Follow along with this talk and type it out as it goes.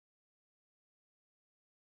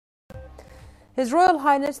His Royal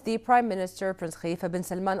Highness the Prime Minister Prince Khalifa bin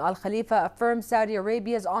Salman Al Khalifa affirmed Saudi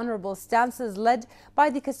Arabia's honourable stances led by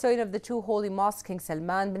the custodian of the two holy mosques, King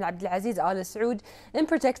Salman bin Abdulaziz Al Saud, in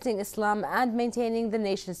protecting Islam and maintaining the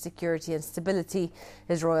nation's security and stability.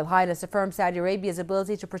 His Royal Highness affirmed Saudi Arabia's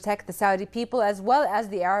ability to protect the Saudi people as well as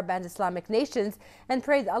the Arab and Islamic nations, and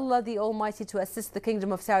prayed Allah the Almighty to assist the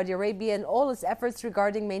Kingdom of Saudi Arabia in all its efforts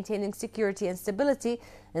regarding maintaining security and stability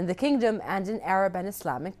in the Kingdom and in Arab and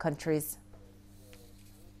Islamic countries.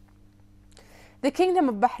 The Kingdom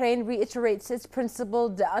of Bahrain reiterates its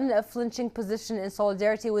principled, unflinching position in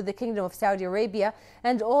solidarity with the Kingdom of Saudi Arabia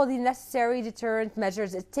and all the necessary deterrent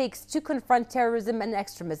measures it takes to confront terrorism and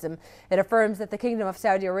extremism. It affirms that the Kingdom of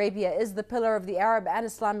Saudi Arabia is the pillar of the Arab and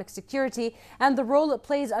Islamic security, and the role it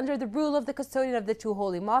plays under the rule of the custodian of the two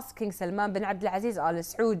holy mosques, King Salman bin Abdulaziz Al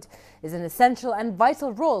Saud, is an essential and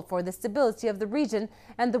vital role for the stability of the region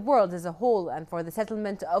and the world as a whole, and for the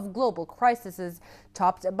settlement of global crises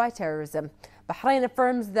topped by terrorism. Bahrain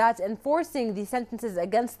affirms that enforcing the sentences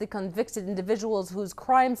against the convicted individuals whose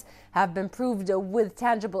crimes have been proved with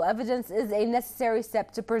tangible evidence is a necessary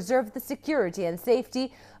step to preserve the security and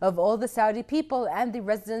safety of all the Saudi people and the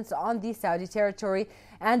residents on the Saudi territory,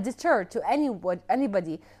 and deter to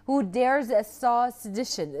anybody who dares sow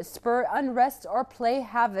sedition, spur unrest, or play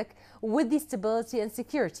havoc with the stability and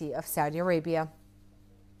security of Saudi Arabia.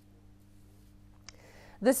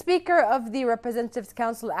 The Speaker of the Representatives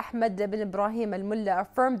Council, Ahmed bin Ibrahim Al-Mullah,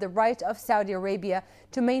 affirmed the right of Saudi Arabia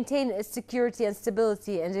to maintain its security and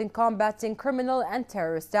stability and in combating criminal and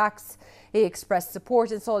terrorist acts. He expressed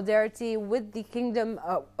support and solidarity with the Kingdom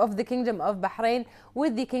of Bahrain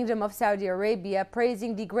with the Kingdom of Saudi Arabia,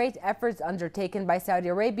 praising the great efforts undertaken by Saudi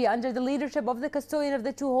Arabia under the leadership of the custodian of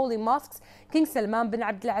the two holy mosques, King Salman bin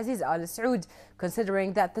Abdulaziz Al Saud,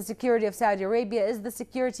 considering that the security of Saudi Arabia is the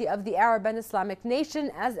security of the Arab and Islamic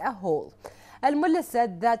nation as a whole. Al-Mullah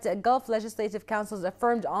said that Gulf legislative councils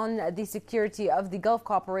affirmed on the security of the Gulf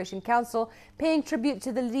Cooperation Council, paying tribute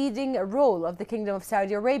to the leading role of the Kingdom of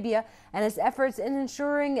Saudi Arabia and its efforts in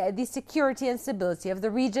ensuring the security and stability of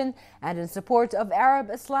the region, and in support of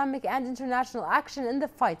Arab, Islamic and international action in the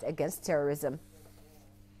fight against terrorism.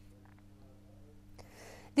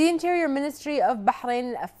 The Interior Ministry of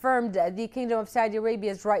Bahrain affirmed the Kingdom of Saudi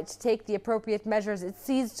Arabia's right to take the appropriate measures it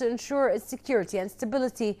sees to ensure its security and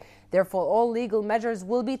stability. Therefore, all legal measures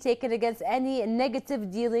will be taken against any negative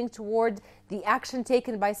dealing toward the action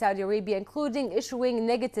taken by Saudi Arabia, including issuing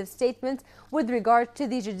negative statements with regard to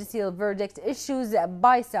the judicial verdict issues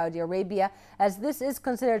by Saudi Arabia, as this is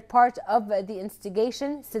considered part of the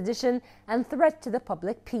instigation, sedition, and threat to the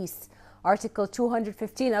public peace. Article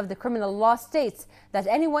 215 of the criminal law states that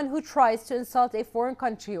anyone who tries to insult a foreign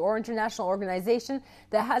country or international organization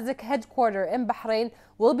that has a headquarters in Bahrain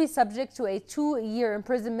will be subject to a 2-year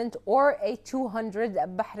imprisonment or a 200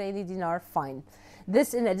 Bahraini dinar fine.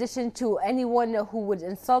 This in addition to anyone who would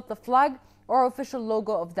insult the flag or official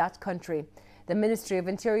logo of that country. The Ministry of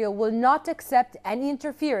Interior will not accept any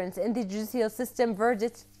interference in the judicial system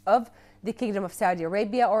verdict of the Kingdom of Saudi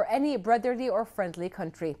Arabia or any brotherly or friendly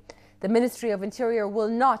country. The Ministry of Interior will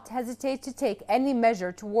not hesitate to take any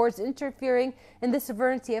measure towards interfering in the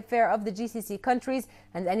sovereignty affair of the GCC countries,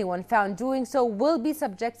 and anyone found doing so will be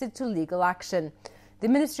subjected to legal action. The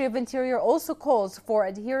Ministry of Interior also calls for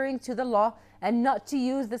adhering to the law and not to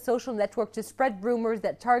use the social network to spread rumors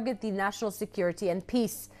that target the national security and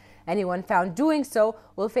peace. Anyone found doing so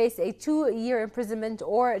will face a 2-year imprisonment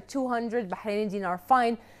or 200 Bahraini dinar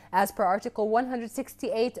fine, as per Article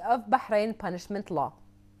 168 of Bahrain Punishment Law.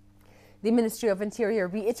 The Ministry of Interior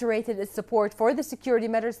reiterated its support for the security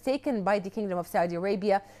measures taken by the Kingdom of Saudi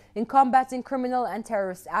Arabia in combating criminal and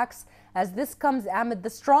terrorist acts, as this comes amid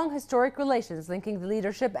the strong historic relations linking the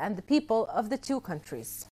leadership and the people of the two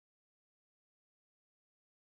countries.